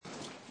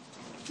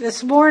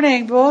This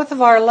morning, both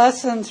of our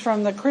lessons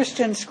from the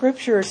Christian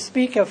scriptures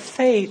speak of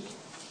faith.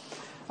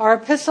 Our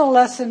epistle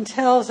lesson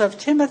tells of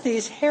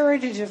Timothy's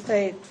heritage of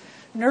faith,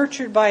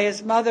 nurtured by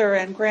his mother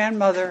and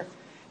grandmother,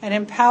 and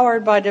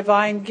empowered by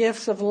divine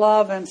gifts of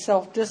love and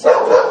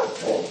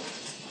self-discipline.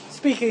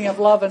 Speaking of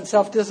love and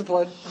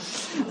self-discipline.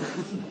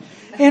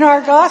 In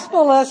our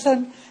gospel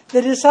lesson,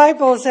 the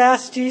disciples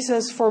asked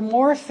Jesus for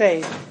more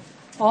faith,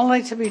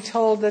 only to be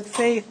told that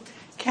faith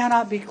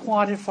cannot be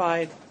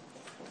quantified.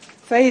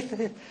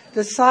 Faith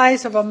the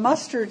size of a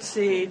mustard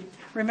seed.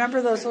 Remember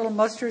those little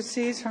mustard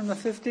seeds from the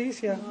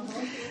 50s? Yeah.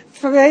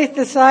 Faith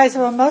the size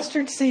of a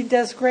mustard seed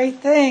does great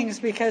things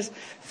because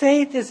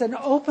faith is an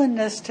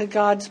openness to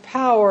God's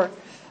power,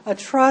 a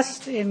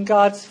trust in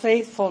God's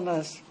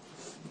faithfulness.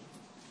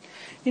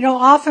 You know,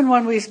 often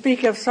when we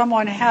speak of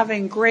someone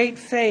having great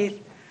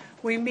faith,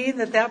 we mean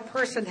that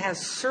person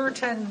has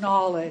certain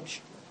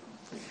knowledge.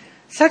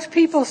 Such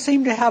people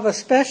seem to have a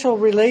special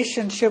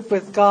relationship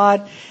with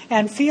God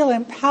and feel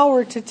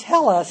empowered to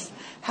tell us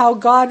how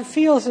God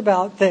feels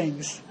about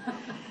things.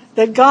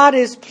 That God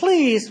is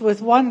pleased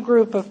with one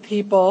group of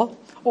people,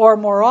 or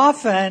more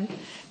often,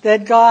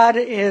 that God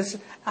is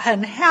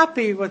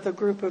unhappy with a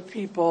group of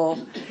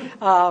people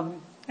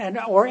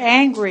or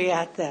angry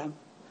at them.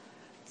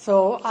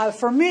 So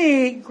for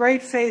me,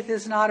 great faith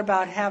is not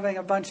about having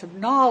a bunch of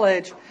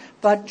knowledge,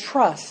 but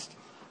trust,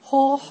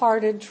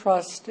 wholehearted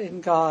trust in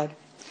God.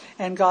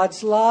 And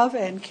God's love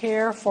and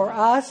care for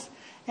us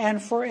and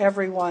for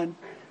everyone.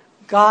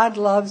 God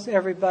loves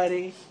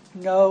everybody,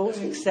 no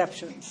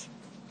exceptions.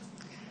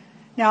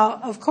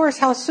 Now, of course,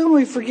 how soon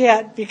we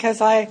forget,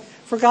 because I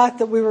forgot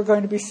that we were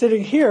going to be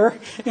sitting here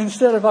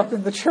instead of up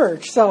in the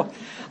church. So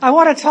I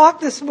want to talk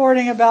this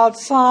morning about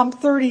Psalm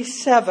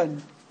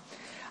 37,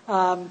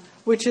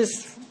 which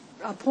is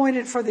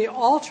appointed for the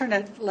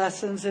alternate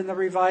lessons in the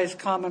Revised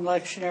Common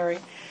Lectionary.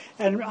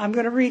 And I'm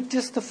going to read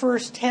just the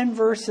first 10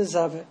 verses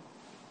of it.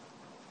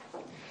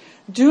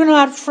 Do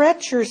not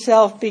fret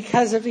yourself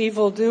because of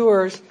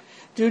evildoers.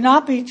 Do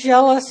not be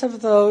jealous of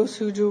those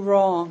who do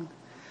wrong.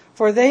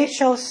 For they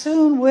shall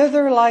soon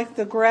wither like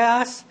the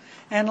grass,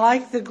 and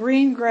like the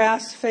green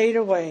grass fade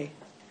away.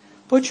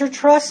 Put your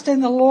trust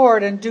in the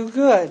Lord and do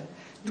good.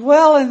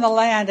 Dwell in the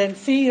land and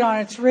feed on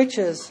its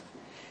riches.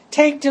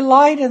 Take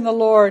delight in the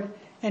Lord,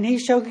 and he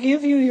shall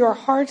give you your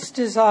heart's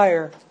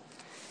desire.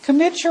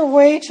 Commit your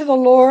way to the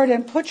Lord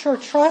and put your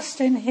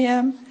trust in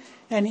him,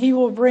 and he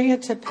will bring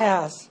it to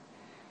pass.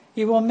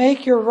 He will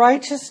make your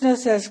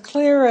righteousness as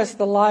clear as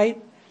the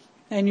light,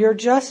 and your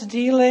just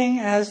dealing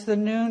as the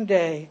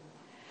noonday.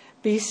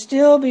 Be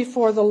still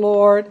before the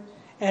Lord,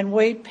 and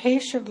wait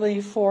patiently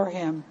for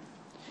him.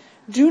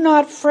 Do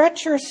not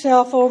fret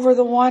yourself over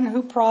the one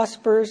who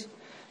prospers,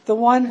 the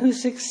one who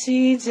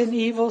succeeds in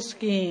evil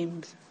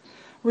schemes.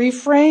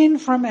 Refrain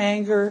from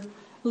anger,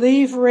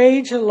 leave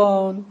rage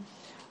alone.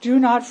 Do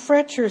not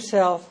fret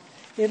yourself,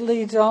 it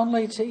leads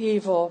only to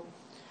evil.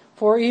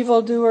 For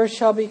evildoers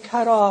shall be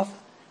cut off,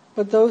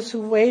 but those who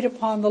wait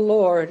upon the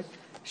Lord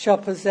shall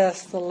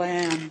possess the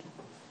land.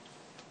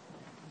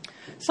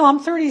 Psalm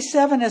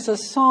 37 is a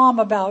psalm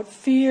about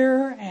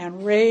fear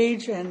and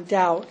rage and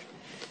doubt.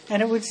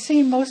 And it would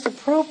seem most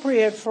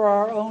appropriate for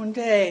our own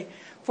day,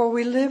 for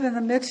we live in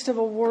the midst of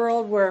a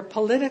world where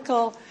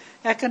political,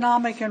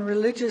 economic, and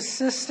religious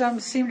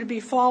systems seem to be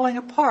falling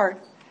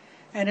apart.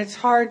 And it's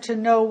hard to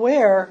know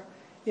where,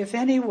 if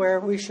anywhere,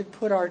 we should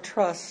put our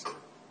trust.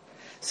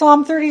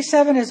 Psalm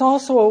 37 is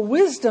also a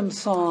wisdom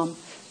psalm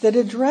that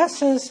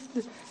addresses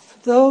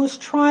those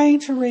trying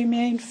to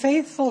remain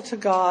faithful to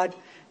God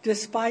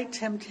despite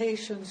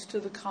temptations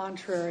to the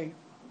contrary.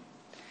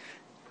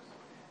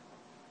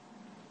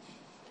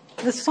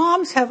 The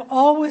Psalms have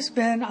always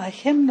been a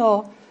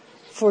hymnal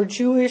for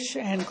Jewish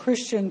and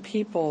Christian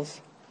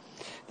peoples.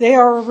 They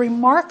are a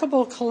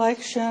remarkable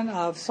collection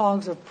of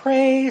songs of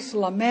praise,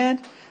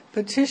 lament,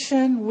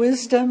 petition,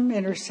 wisdom,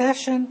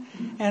 intercession,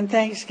 and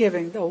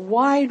thanksgiving, a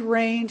wide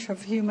range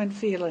of human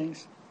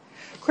feelings.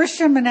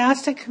 Christian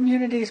monastic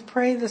communities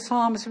pray the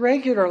Psalms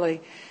regularly.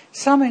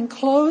 Some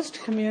enclosed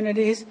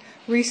communities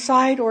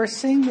recite or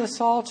sing the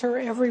Psalter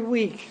every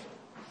week.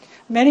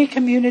 Many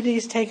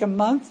communities take a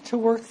month to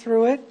work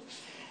through it,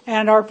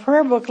 and our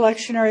prayer book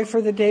lectionary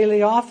for the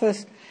daily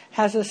office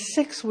has a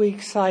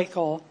 6-week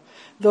cycle,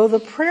 though the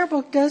prayer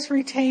book does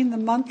retain the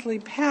monthly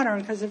pattern,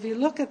 because if you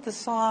look at the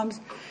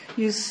Psalms,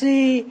 you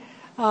see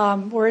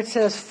where it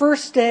says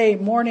first day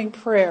morning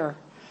prayer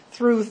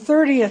through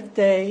 30th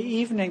day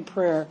evening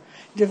prayer,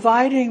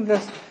 dividing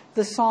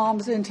the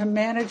Psalms into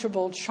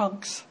manageable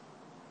chunks.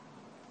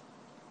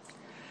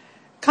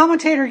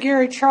 Commentator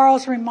Gary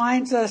Charles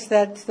reminds us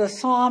that the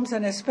Psalms,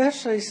 and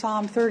especially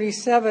Psalm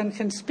 37,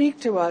 can speak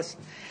to us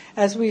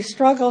as we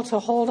struggle to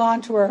hold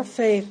on to our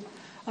faith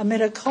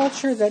amid a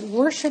culture that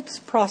worships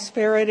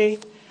prosperity,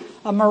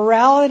 a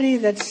morality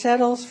that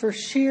settles for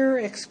sheer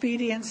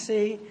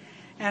expediency,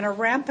 and a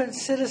rampant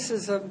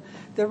cynicism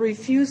that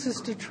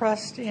refuses to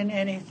trust in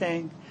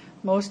anything,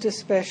 most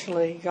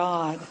especially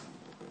God.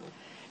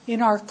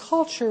 In our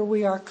culture,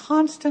 we are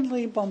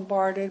constantly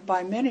bombarded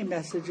by many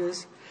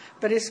messages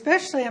but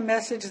especially a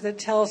message that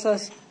tells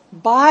us,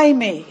 buy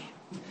me.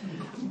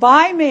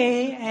 Buy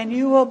me and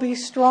you will be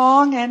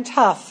strong and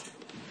tough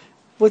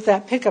with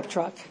that pickup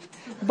truck.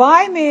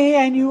 Buy me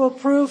and you will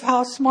prove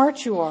how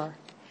smart you are.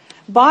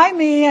 Buy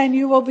me and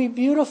you will be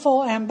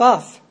beautiful and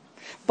buff.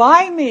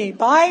 Buy me,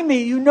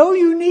 you know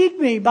you need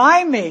me,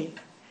 buy me.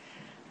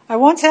 I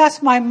once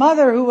asked my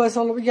mother, who was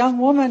a young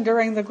woman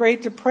during the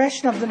Great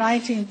Depression of the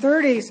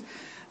 1930s,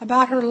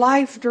 about her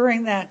life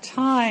during that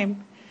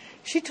time.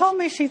 She told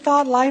me she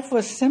thought life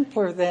was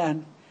simpler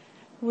then.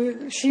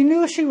 She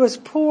knew she was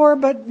poor,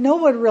 but no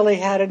one really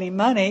had any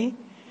money,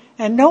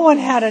 and no one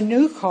had a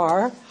new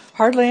car.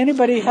 Hardly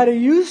anybody had a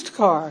used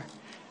car,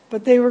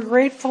 but they were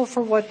grateful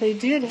for what they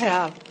did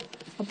have,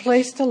 a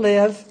place to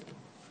live,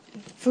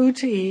 food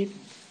to eat,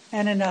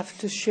 and enough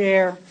to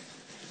share.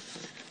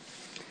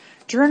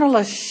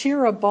 Journalist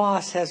Shira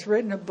Boss has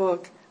written a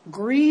book,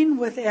 Green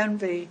with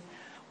Envy,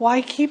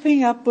 Why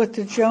Keeping Up with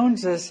the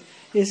Joneses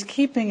is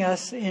Keeping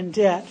Us in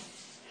Debt.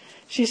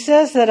 She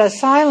says that a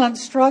silent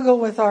struggle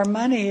with our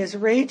money is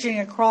raging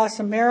across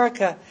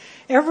America.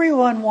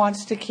 Everyone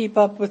wants to keep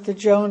up with the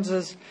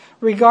Joneses,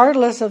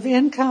 regardless of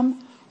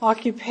income,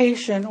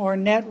 occupation, or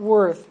net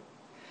worth.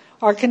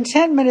 Our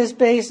contentment is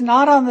based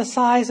not on the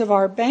size of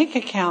our bank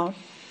account,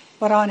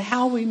 but on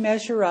how we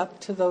measure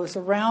up to those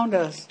around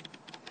us.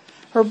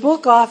 Her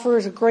book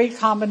offers a great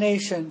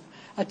combination,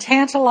 a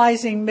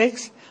tantalizing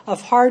mix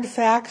of hard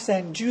facts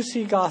and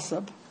juicy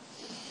gossip,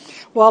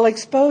 while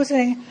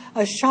exposing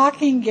a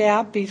shocking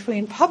gap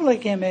between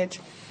public image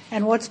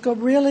and what's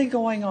really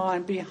going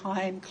on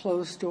behind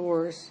closed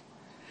doors.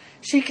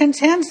 She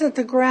contends that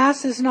the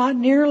grass is not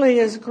nearly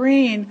as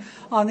green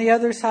on the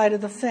other side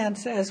of the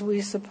fence as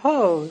we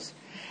suppose,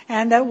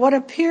 and that what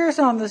appears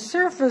on the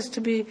surface to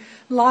be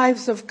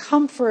lives of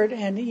comfort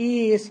and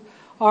ease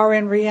are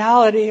in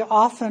reality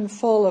often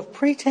full of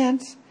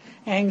pretense,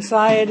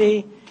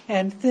 anxiety,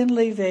 and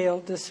thinly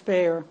veiled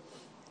despair.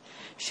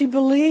 She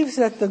believes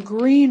that the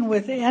green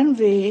with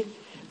envy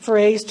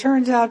phrase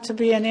turns out to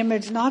be an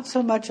image not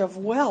so much of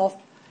wealth,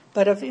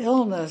 but of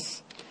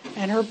illness.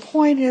 And her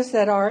point is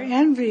that our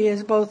envy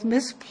is both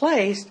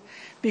misplaced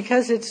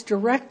because it's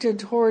directed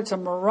towards a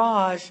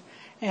mirage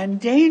and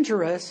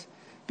dangerous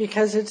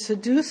because it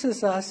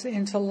seduces us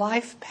into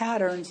life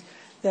patterns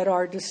that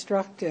are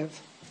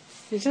destructive.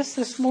 Just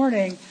this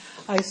morning,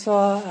 I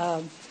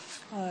saw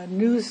a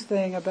news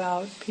thing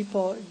about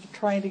people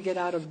trying to get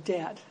out of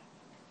debt.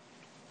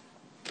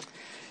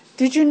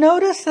 Did you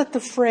notice that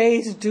the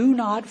phrase, do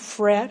not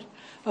fret,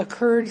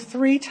 occurred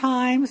 3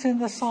 times in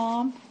the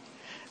psalm?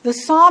 The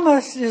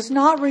psalmist is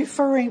not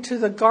referring to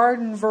the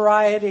garden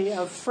variety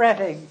of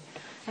fretting,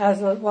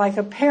 like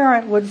a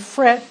parent would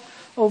fret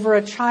over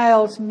a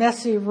child's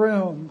messy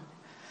room.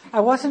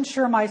 I wasn't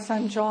sure my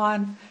son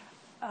John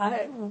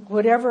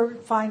would ever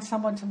find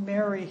someone to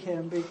marry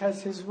him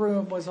because his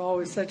room was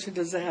always such a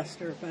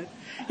disaster, but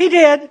he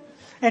did,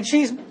 and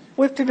she's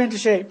whipped him into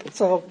shape.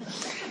 So,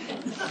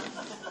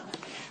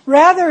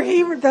 rather,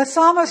 the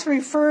psalmist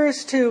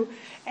refers to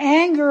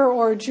anger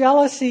or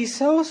jealousy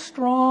so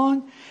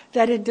strong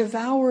that it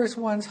devours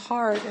one's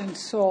heart and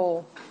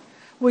soul.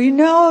 We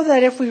know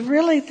that if we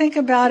really think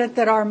about it,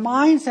 that our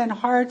minds and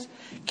hearts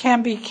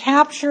can be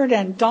captured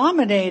and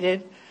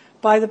dominated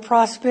by the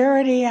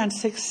prosperity and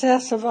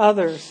success of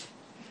others.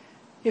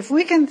 If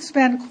we can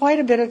spend quite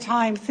a bit of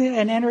time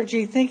and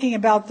energy thinking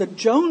about the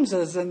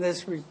Joneses in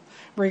this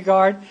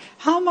regard,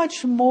 how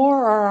much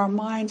more are our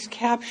minds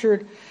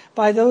captured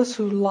by those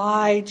who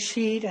lie,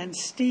 cheat, and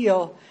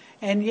steal,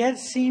 and yet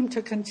seem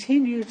to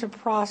continue to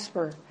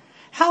prosper?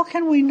 How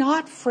can we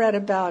not fret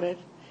about it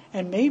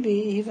and maybe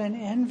even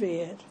envy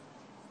it?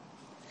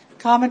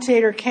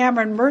 Commentator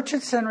Cameron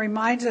Murchison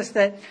reminds us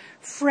that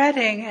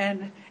fretting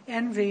and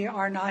envy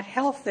are not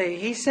healthy.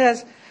 He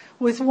says,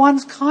 with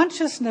one's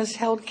consciousness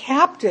held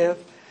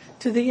captive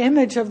to the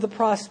image of the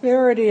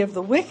prosperity of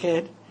the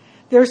wicked,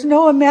 there's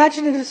no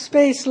imaginative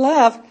space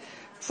left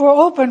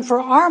open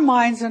for our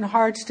minds and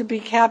hearts to be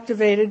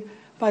captivated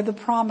by the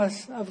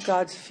promise of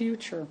God's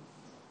future.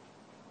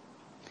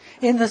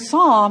 In the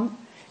psalm,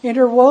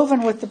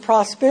 interwoven with the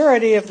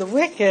prosperity of the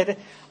wicked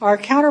are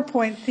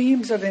counterpoint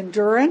themes of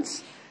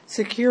endurance,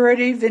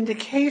 security,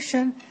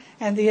 vindication,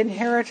 and the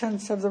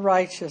inheritance of the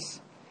righteous.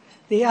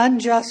 The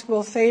unjust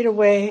will fade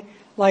away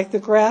like the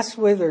grass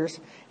withers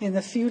in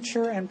the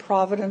future and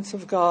providence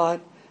of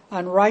God.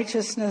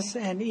 Unrighteousness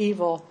and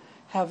evil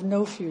have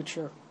no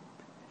future.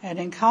 And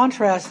in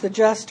contrast, the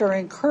just are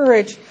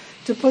encouraged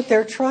to put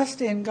their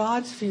trust in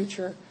God's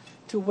future,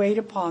 to wait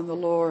upon the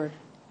Lord.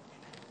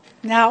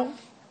 Now,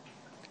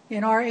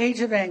 in our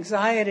age of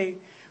anxiety,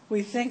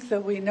 we think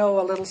that we know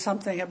a little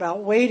something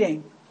about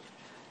waiting.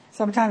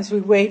 Sometimes we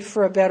wait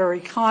for a better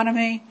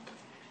economy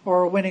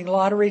or a winning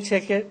lottery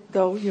ticket,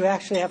 though you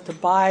actually have to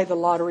buy the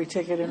lottery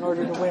ticket in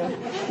order to win.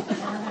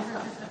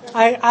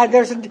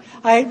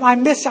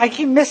 I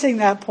keep missing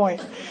that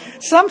point.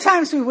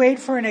 Sometimes we wait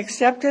for an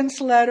acceptance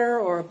letter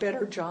or a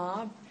better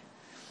job.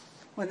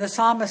 When the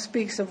psalmist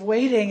speaks of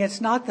waiting, it's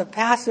not the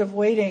passive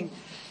waiting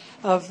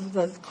of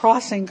the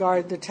crossing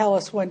guard to tell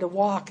us when to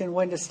walk and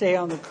when to stay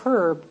on the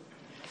curb.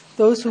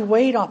 Those who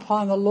wait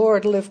upon the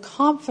Lord live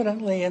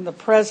confidently in the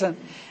present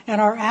and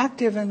are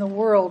active in the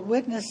world,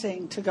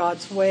 witnessing to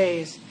God's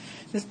ways.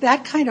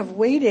 That kind of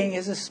waiting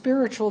is a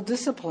spiritual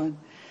discipline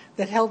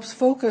that helps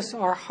focus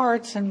our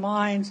hearts and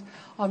minds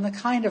on the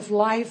kind of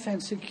life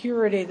and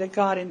security that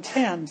God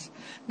intends,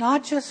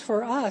 not just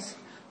for us,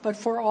 but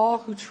for all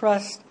who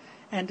trust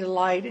and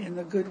delight in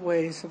the good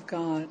ways of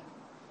God.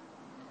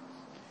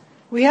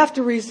 We have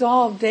to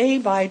resolve day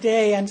by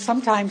day, and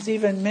sometimes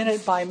even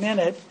minute by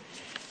minute,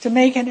 to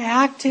make an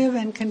active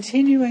and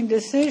continuing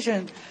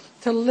decision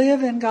to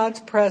live in God's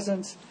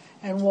presence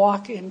and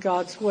walk in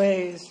God's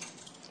ways.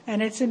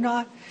 And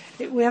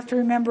we have to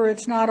remember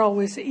it's not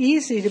always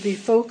easy to be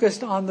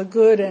focused on the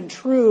good and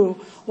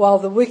true while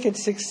the wicked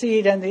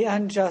succeed and the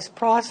unjust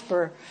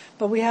prosper,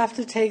 but we have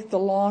to take the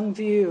long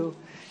view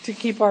to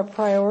keep our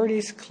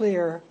priorities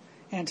clear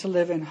and to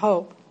live in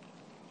hope.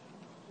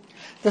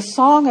 The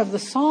song of the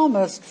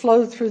psalmist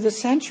flowed through the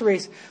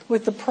centuries,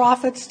 with the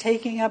prophets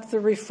taking up the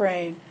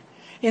refrain.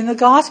 In the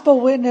gospel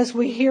witness,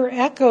 we hear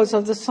echoes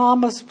of the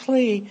psalmist's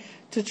plea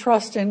to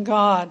trust in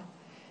God.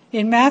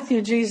 In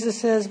Matthew, Jesus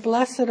says,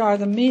 "Blessed are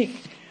the meek,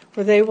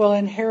 for they will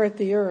inherit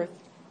the earth."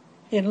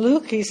 In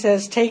Luke, he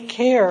says, "Take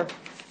care,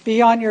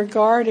 be on your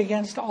guard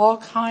against all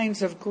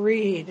kinds of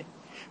greed,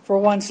 for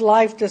one's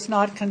life does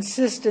not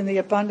consist in the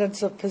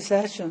abundance of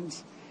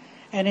possessions."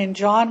 And in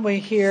John, we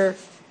hear,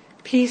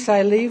 "Peace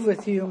I leave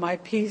with you, my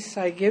peace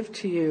I give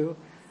to you.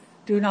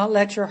 Do not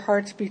let your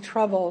hearts be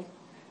troubled,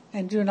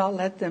 and do not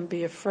let them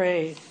be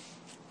afraid."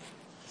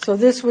 So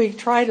this week,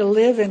 try to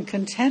live in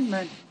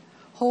contentment,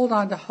 hold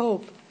on to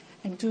hope,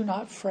 and do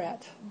not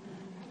fret.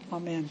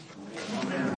 Amen.